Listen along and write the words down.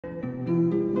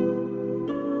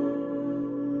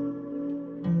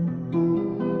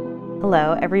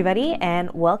Hello everybody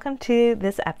and welcome to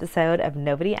this episode of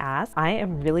Nobody Asked. I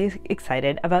am really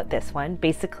excited about this one.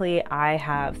 Basically, I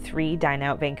have 3 Dine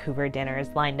Out Vancouver dinners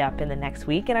lined up in the next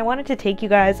week and I wanted to take you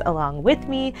guys along with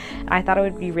me. I thought it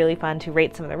would be really fun to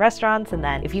rate some of the restaurants, and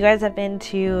then if you guys have been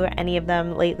to any of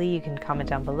them lately, you can comment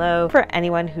down below. For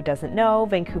anyone who doesn't know,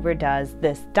 Vancouver does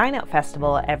this Dine Out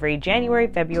Festival every January,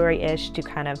 February-ish to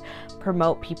kind of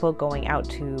promote people going out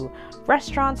to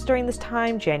restaurants during this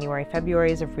time. January,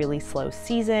 February is a really slow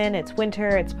season. It's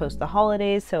winter, it's post the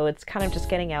holidays, so it's kind of just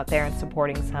getting out there and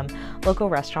supporting some local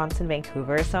restaurants in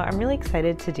Vancouver. So I'm really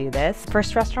excited to do this.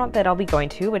 First restaurant that I'll be going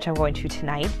to, which I'm going to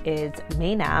tonight, is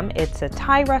Maenam. It's a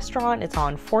Thai restaurant. It's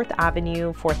on 4th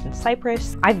Avenue, 4th and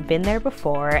Cypress. I've been there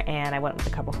before and I went with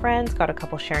a couple friends, got a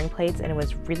couple sharing plates, and it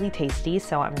was really tasty.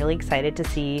 So I'm really excited to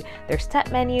see their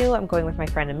set menu. I'm going with my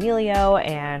friend Emilio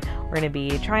and we're going to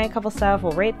be trying a couple stuff.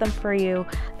 We'll rate them for you.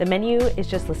 The menu is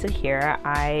just listed here.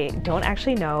 I don't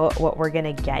actually know what we're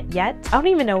gonna get yet. I don't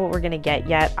even know what we're gonna get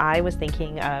yet. I was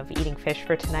thinking of eating fish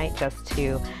for tonight just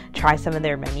to try some of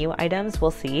their menu items.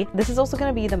 We'll see. This is also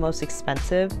gonna be the most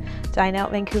expensive Dine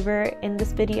Out Vancouver in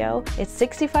this video. It's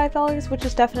 $65, which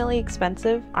is definitely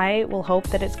expensive. I will hope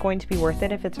that it's going to be worth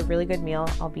it. If it's a really good meal,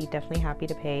 I'll be definitely happy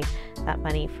to pay that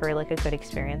money for like a good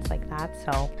experience like that.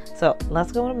 So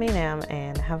let's go to Maenam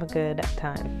and have a good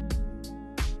time.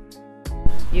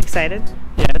 You excited?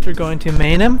 Yes, we're going to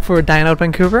Maenam for Dine Out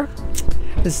Vancouver.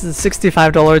 This is a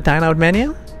 $65 Dine Out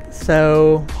menu,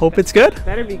 so hope it's good.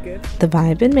 Better be good. The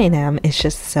vibe in Maenam is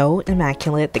just so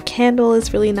immaculate. The candle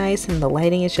is really nice and the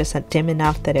lighting is just dim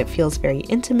enough that it feels very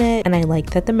intimate, and I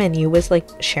like that the menu was like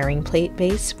sharing plate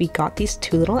based. We got these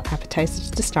 2 little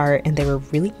appetizers to start and they were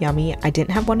really yummy. I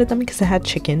didn't have one of them because it had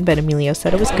chicken, but Emilio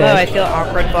said it was good. Oh, I feel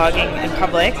awkward vlogging in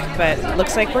public, but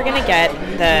looks like we're gonna get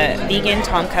the vegan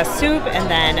tomka soup and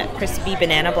then crispy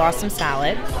banana blossom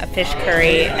salad, a fish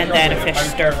curry, and then a fish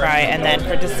stir fry, and then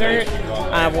for dessert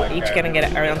we're each gonna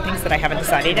get our own things that I haven't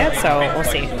decided yet, so we'll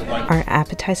see. Our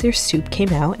appetizer soup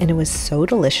came out and it was so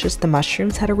delicious. The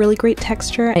mushrooms had a really great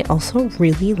texture. I also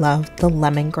really loved the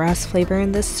lemongrass flavor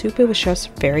in this soup. It was just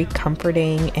very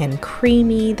comforting and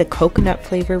creamy. The coconut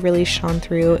flavor really shone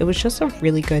through. It was just a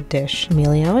really good dish.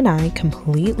 Emilio and I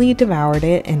completely devoured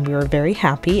it and we were very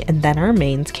happy, and then our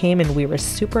mains came and we were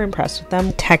super impressed with them.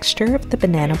 The texture of the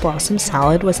banana blossom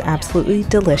salad was absolutely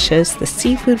delicious. The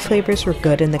seafood flavors were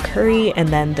good in the curry, and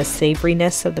then the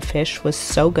savoriness of the fish was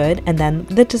so good. And then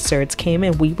the desserts came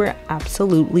and we were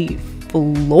absolutely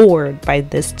floored by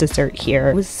this dessert here.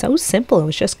 It was so simple. It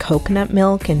was just coconut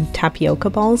milk and tapioca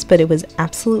balls, but it was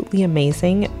absolutely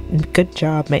amazing. Good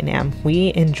job, Maenam.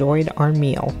 We enjoyed our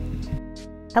meal.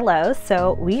 Hello,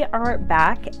 so we are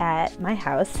back at my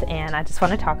house and I just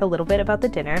want to talk a little bit about the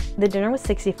dinner. The dinner was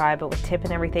 $65, but with tip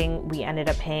and everything, we ended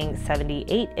up paying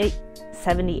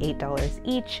 $78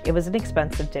 each. It was an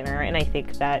expensive dinner and I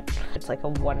think that it's like a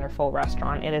wonderful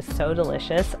restaurant. It is so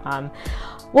delicious.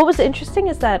 What was interesting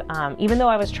is that even though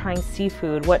I was trying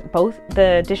seafood, both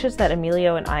the dishes that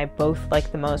Emilio and I both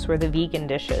liked the most were the vegan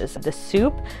dishes. The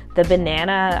soup, the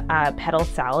banana petal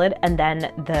salad, and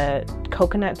then the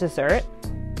coconut dessert.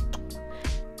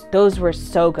 Those were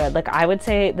so good. Like, I would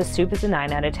say the soup is a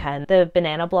 9 out of 10. The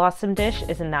banana blossom dish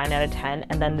is a 9 out of 10.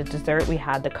 And then the dessert we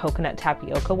had, the coconut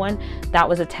tapioca one, that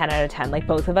was a 10 out of 10. Like,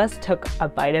 both of us took a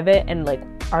bite of it and like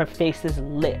our faces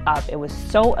lit up. It was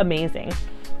so amazing.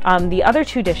 The other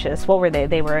 2 dishes, what were they?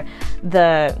 They were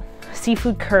the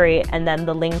seafood curry and then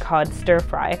the ling cod stir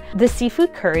fry. The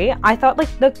seafood curry, I thought like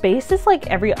the base is like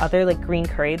every other like green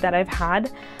curry that I've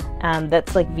had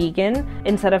that's like vegan.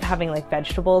 Instead of having like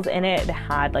vegetables in it, it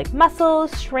had like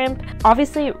mussels, shrimp.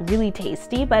 Obviously really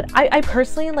tasty, but I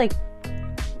personally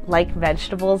like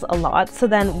vegetables a lot, so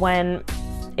then when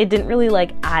it didn't really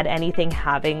like add anything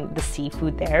having the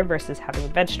seafood there versus having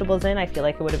vegetables in. I feel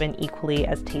like it would have been equally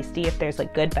as tasty if there's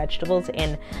like good vegetables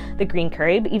in the green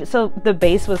curry. So the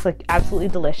base was like absolutely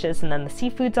delicious, and then the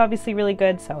seafood's obviously really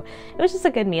good, so it was just a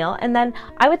good meal. And then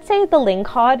I would say the ling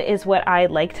cod is what I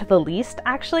liked the least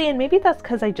actually, and maybe that's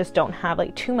because I just don't have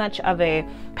like too much of a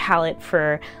palate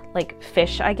for like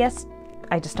fish, I guess.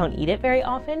 I just don't eat it very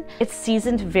often. It's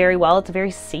seasoned very well. It's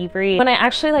very savory. When I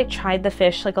actually like tried the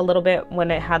fish like a little bit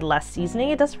when it had less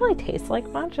seasoning, it doesn't really taste like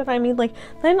much. And I mean, like,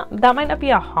 that might not be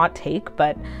a hot take,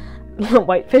 but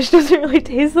whitefish doesn't really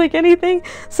taste like anything.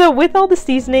 So with all the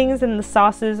seasonings and the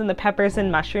sauces and the peppers and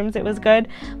mushrooms, it was good.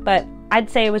 But I'd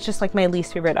say it was just like my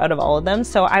least favorite out of all of them.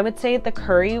 So I would say the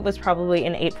curry was probably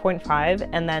an 8.5,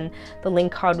 and then the ling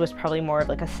cod was probably more of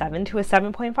like a 7 to a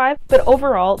 7.5. But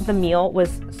overall, the meal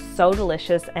was so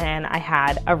delicious and I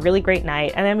had a really great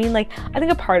night. And I mean, like, I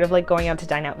think a part of like going out to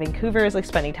dine out Vancouver is like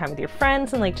spending time with your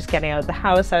friends and like just getting out of the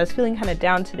house. I was feeling kind of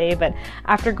down today, but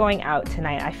after going out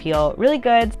tonight, I feel really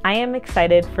good. I am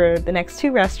excited for the next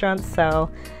 2 restaurants,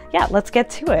 so yeah, let's get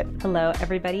to it. Hello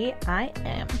everybody, I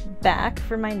am back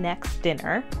for my next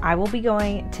dinner. I will be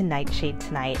going to Nightshade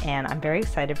tonight and I'm very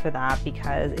excited for that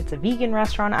because it's a vegan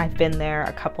restaurant. I've been there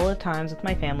a couple of times with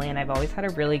my family and I've always had a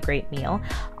really great meal.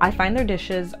 I find their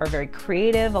dishes are very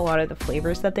creative. A lot of the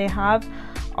flavors that they have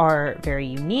are very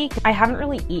unique. I haven't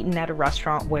really eaten at a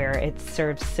restaurant where it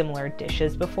serves similar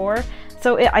dishes before,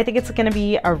 so I think it's gonna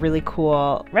be a really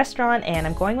cool restaurant, and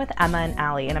I'm going with Emma and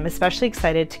Allie, and I'm especially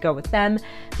excited to go with them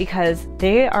because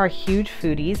they are huge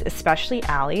foodies, especially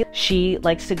Allie. She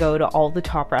likes to go to all the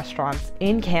top restaurants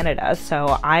in Canada,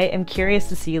 so I am curious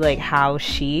to see like how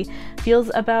she feels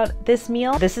about this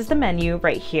meal. This is the menu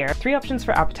right here. 3 options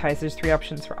for appetizers, 3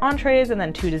 options for entrees, and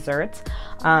then 2 desserts.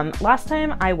 Last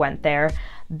time I went there,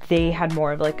 they had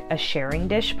more of like a sharing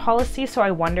dish policy, so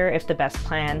I wonder if the best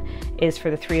plan is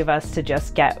for the 3 of us to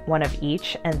just get one of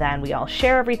each and then we all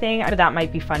share everything. But that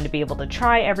might be fun to be able to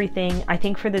try everything. I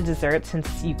think for the dessert,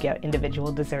 since you get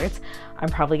individual desserts, I'm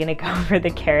probably gonna go for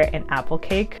the carrot and apple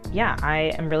cake. Yeah,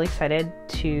 I am really excited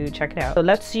to check it out. So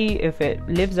let's see if it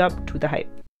lives up to the hype.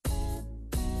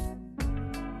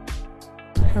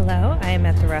 Hello, I am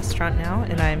at the restaurant now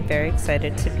and I'm very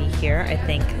excited to be here. I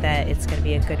think that it's going to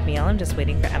be a good meal. I'm just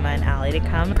waiting for Emma and Allie to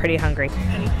come. I'm pretty hungry.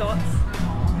 Any thoughts?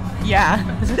 Yeah.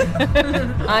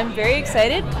 I'm very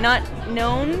excited. Not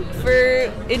known for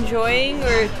enjoying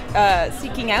or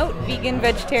seeking out vegan,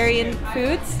 vegetarian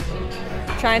foods.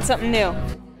 Trying something new.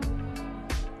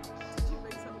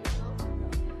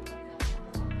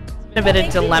 A bit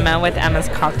of dilemma with Emma's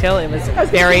cocktail. It was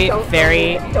very.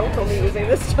 Don't tell me using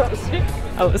this chopstick.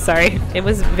 Oh, sorry. It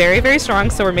was very strong,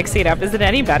 so we're mixing it up. Is it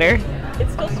any better?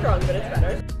 It's still strong, but it's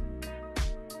better.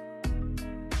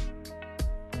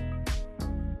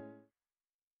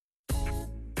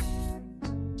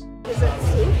 Is it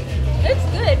soup? It's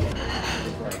good.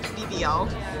 BBL.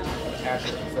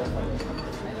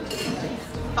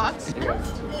 Thoughts?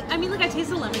 I mean, like, I taste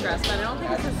the lemongrass, but I don't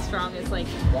think it's as strong as, like,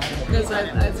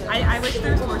 I wish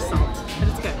there was more salt, but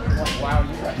it's good.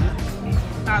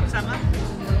 Thoughts, Emma?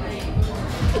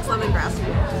 It's lemongrass.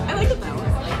 I like it though.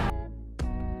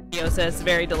 Gyoza is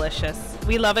very delicious.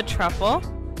 We love a truffle.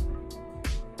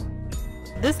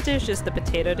 This dish is the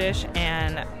potato dish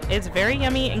and it's very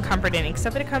yummy and comforting,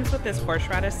 except that it comes with this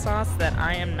horseradish sauce that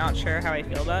I am not sure how I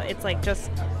feel about. It's like just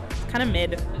kind of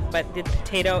mid, but the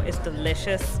potato is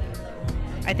delicious.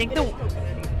 I think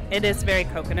it is very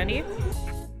coconutty.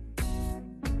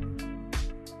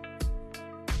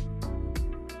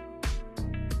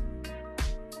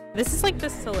 This is like the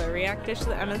celeriac dish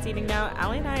that Emma's eating now.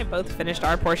 Allie and I have both finished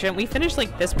our portion. We finished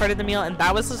like this part of the meal and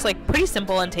that was just like pretty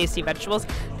simple and tasty vegetables.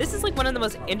 This is like one of the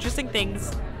most interesting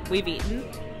things we've eaten.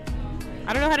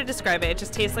 I don't know how to describe it. It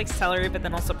just tastes like celery, but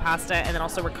then also pasta and then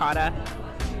also ricotta.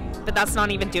 But that's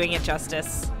not even doing it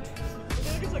justice.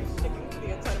 It's like sticking to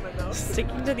the inside of my mouth.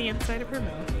 Sticking to the inside of her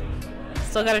mouth.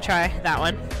 Still gotta try that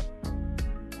one.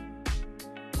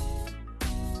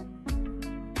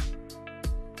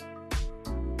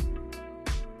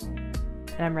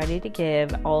 And I'm ready to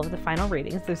give all of the final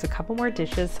ratings. There's a couple more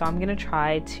dishes, so I'm gonna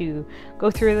try to go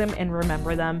through them and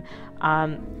remember them.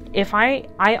 If I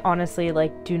honestly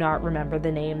like do not remember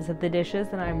the names of the dishes,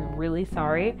 then I'm really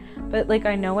sorry, but like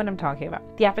I know what I'm talking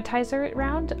about. The appetizer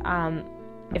round,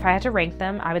 if I had to rank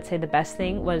them, I would say the best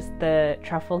thing was the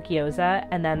truffle gyoza,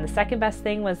 and then the second best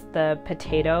thing was the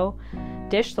potato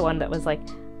dish, the one that was like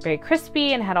very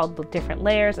crispy and had all the different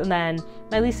layers. And then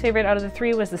my least favorite out of the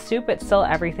 3 was the soup, but still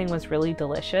everything was really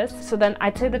delicious. So then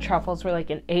I'd say the truffles were like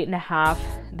an 8.5,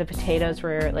 the potatoes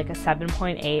were like a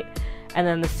 7.8, and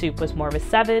then the soup was more of a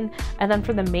 7. And then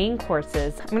for the main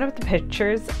courses, I'm gonna put the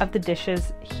pictures of the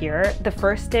dishes here. The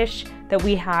first dish that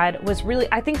we had was really,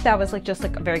 I think that was like just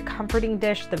like a very comforting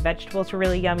dish. The vegetables were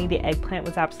really yummy. The eggplant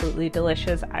was absolutely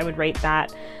delicious. I would rate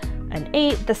that an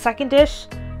 8. The second dish,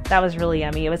 that was really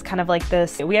yummy. It was kind of like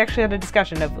this, we actually had a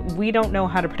discussion of, we don't know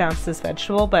how to pronounce this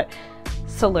vegetable, but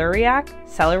celeriac,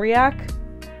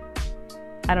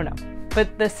 I don't know.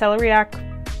 But the celeriac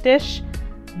dish,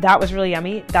 that was really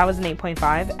yummy. That was an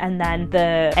 8.5. And then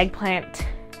the eggplant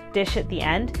dish at the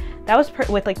end, that was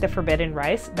with like the forbidden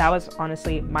rice. That was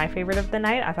honestly my favorite of the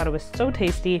night. I thought it was so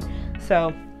tasty.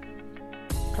 So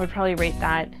I would probably rate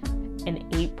that an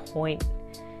 8.8.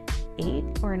 8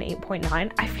 or an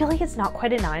 8.9. I feel like it's not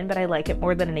quite a 9, but I like it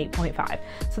more than an 8.5.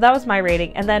 So that was my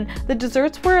rating. And then the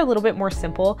desserts were a little bit more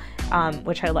simple,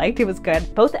 which I liked. It was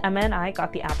good. Both Emma and I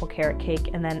got the apple carrot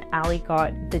cake, and then Allie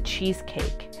got the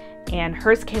cheesecake. And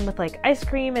hers came with like ice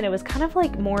cream, and it was kind of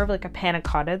like more of like a panna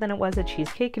cotta than it was a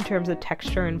cheesecake in terms of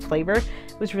texture and flavor.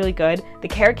 It was really good. The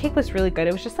carrot cake was really good.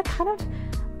 It was just like kind of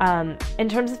in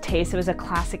terms of taste, it was a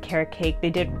classic carrot cake.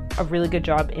 They did a really good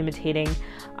job imitating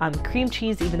cream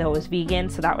cheese, even though it was vegan,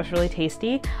 so that was really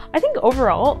tasty. I think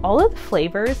overall, all of the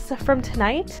flavors from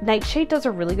tonight, Nightshade does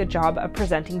a really good job of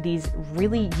presenting these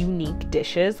really unique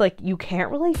dishes. Like, you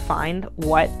can't really find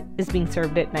what is being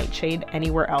served at Nightshade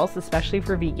anywhere else, especially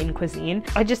for vegan cuisine.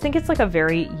 I just think it's like a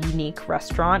very unique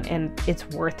restaurant, and it's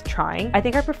worth trying. I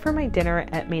think I prefer my dinner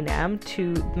at Maenam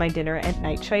to my dinner at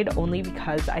Nightshade, only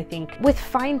because I think with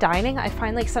fine dining, I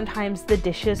find like sometimes the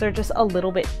dishes are just a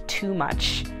little bit too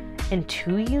much and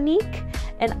too unique,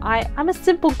 and I'm a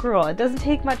simple girl. It doesn't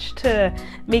take much to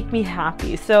make me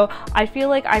happy, so I feel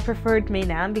like I preferred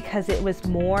Maenam because it was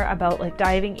more about like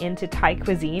diving into Thai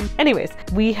cuisine. Anyways,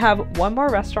 we have one more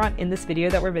restaurant in this video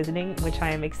that we're visiting, which I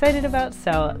am excited about,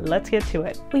 so let's get to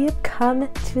it. We have come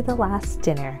to the last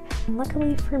dinner, and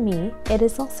luckily for me, it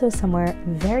is also somewhere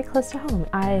very close to home.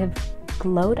 I have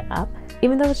glowed up.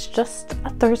 Even though it's just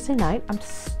a Thursday night, I'm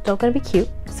still gonna be cute.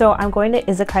 So I'm going to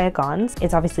Izakaya Gons.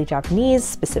 It's obviously Japanese,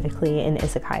 specifically an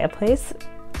izakaya place,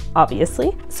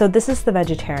 obviously. So this is the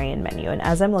vegetarian menu, and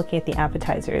as I'm looking at the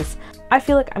appetizers, I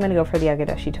feel like I'm gonna go for the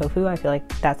agadoshi tofu. I feel like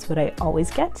that's what I always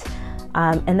get.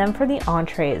 And then for the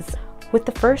entrees, with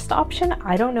the first option,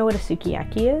 I don't know what a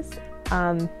sukiyaki is.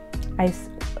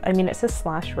 I mean, it says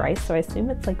slash rice, so I assume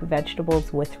it's like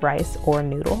vegetables with rice or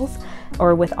noodles.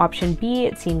 Or with option B,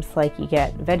 it seems like you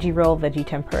get veggie roll, veggie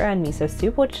tempura, and miso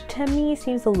soup, which to me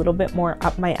seems a little bit more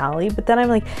up my alley. But then I'm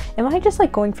like, am I just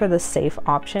like going for the safe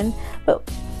option? But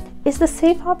is the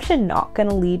safe option not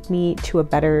gonna lead me to a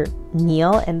better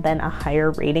meal and then a higher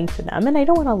rating for them? And I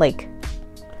don't wanna like,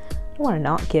 I don't wanna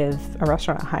not give a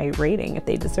restaurant a high rating if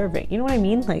they deserve it. You know what I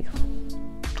mean? Like,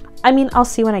 I mean, I'll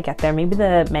see when I get there. Maybe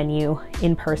the menu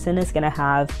in person is gonna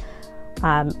have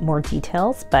more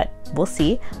details, but we'll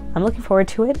see. I'm looking forward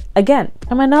to it. Again,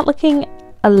 am I not looking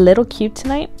a little cute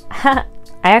tonight? I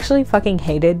actually fucking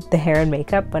hated the hair and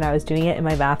makeup when I was doing it in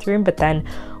my bathroom, but then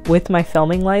with my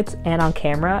filming lights and on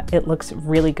camera, it looks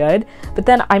really good. But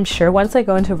then I'm sure once I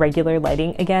go into regular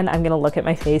lighting again, I'm gonna look at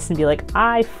my face and be like,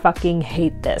 I fucking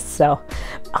hate this. So,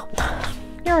 oh,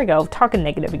 here we go, talking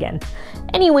negative again.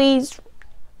 Anyways,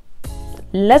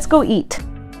 let's go eat.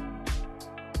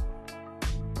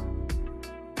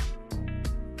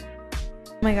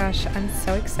 Oh my gosh, I'm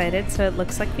so excited. So it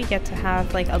looks like we get to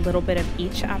have like a little bit of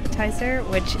each appetizer,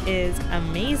 which is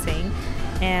amazing.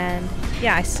 And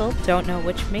yeah, I still don't know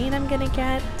which main I'm gonna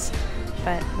get,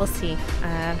 but we'll see.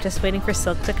 I'm just waiting for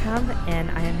Silk to come,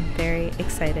 and I am very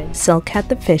excited. Silk had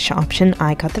the fish option,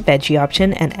 I got the veggie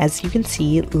option, and as you can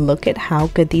see, look at how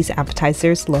good these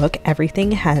appetizers look.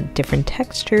 Everything had different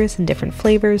textures and different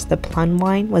flavors. The plum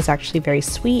wine was actually very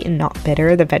sweet and not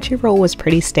bitter. The veggie roll was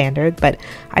pretty standard, but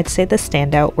I'd say the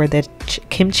standout were the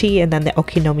kimchi and then the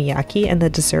okonomiyaki, and the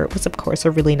dessert was of course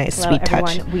a really nice sweet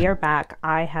touch. Everyone, we are back.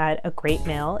 I had a great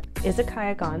meal.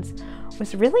 Izakaya Gons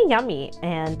was really yummy,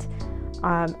 and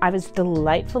I was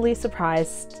delightfully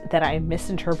surprised that I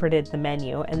misinterpreted the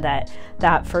menu, and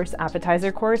that first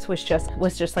appetizer course was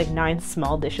just like 9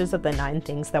 small dishes of the 9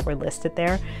 things that were listed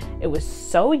there. It was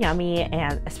so yummy,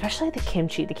 and especially the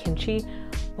kimchi. The kimchi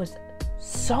was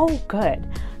so good.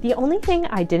 The only thing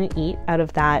I didn't eat out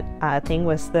of that thing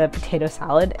was the potato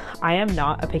salad. I am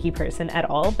not a picky person at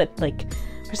all, but like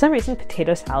for some reason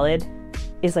potato salad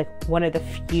is like one of the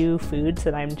few foods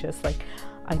that I'm just like,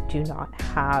 I do not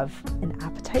have an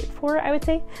appetite for, I would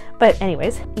say. But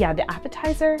anyways, yeah, the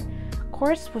appetizer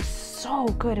course was so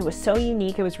good. It was so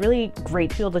unique. It was really great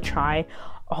to be able to try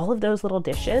all of those little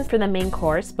dishes. For the main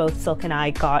course, both Silk and I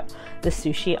got the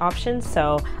sushi option,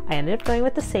 so I ended up going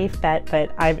with the safe bet,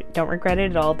 but I don't regret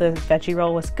it at all. The veggie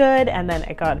roll was good, and then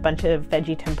I got a bunch of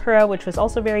veggie tempura, which was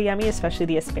also very yummy, especially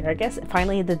the asparagus.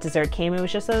 Finally, the dessert came. It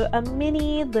was just a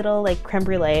mini little like creme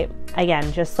brulee. Again,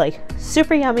 just like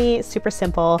super yummy, super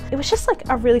simple. It was just like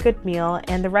a really good meal,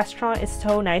 and the restaurant is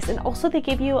so nice, and also they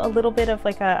give you a little bit of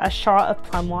like a shot of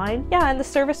plum wine. Yeah, and the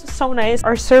service was so nice.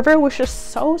 Our server was just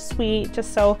so sweet,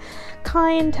 just so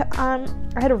kind. I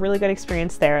had a really good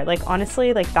experience there. Like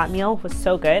honestly, like that meal was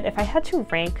so good. If I had to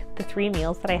rank the 3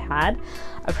 meals that I had,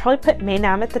 I'd probably put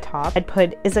Maenam at the top. I'd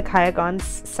put Izakaya Gons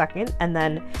second, and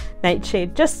then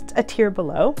Nightshade just a tier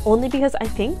below, only because I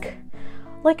think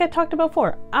like I talked about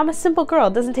before, I'm a simple girl.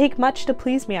 It doesn't take much to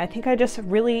please me. I think I just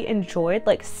really enjoyed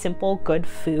like simple, good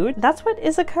food. That's what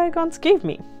Izakaya Gons gave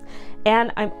me.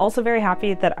 And I'm also very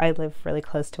happy that I live really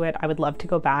close to it. I would love to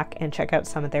go back and check out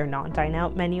some of their non-dine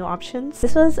out menu options.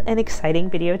 This was an exciting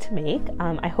video to make.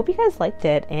 I hope you guys liked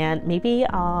it, and maybe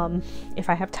if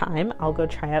I have time, I'll go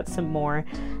try out some more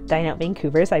Dine Out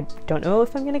Vancouvers. I don't know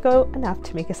if I'm gonna go enough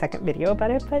to make a second video about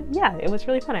it, but yeah, it was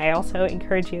really fun. I also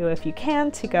encourage you, if you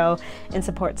can, to go and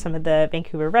support some of the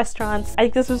Vancouver restaurants. I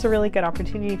think this was a really good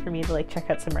opportunity for me to like check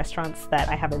out some restaurants that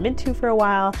I haven't been to for a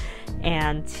while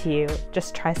and to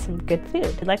just try some good food.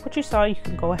 If you like what you saw, you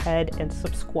can go ahead and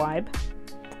subscribe,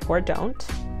 or don't.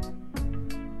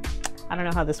 I don't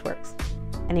know how this works.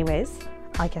 Anyways,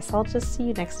 I guess I'll just see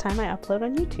you next time I upload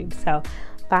on YouTube. So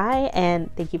bye,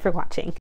 and thank you for watching.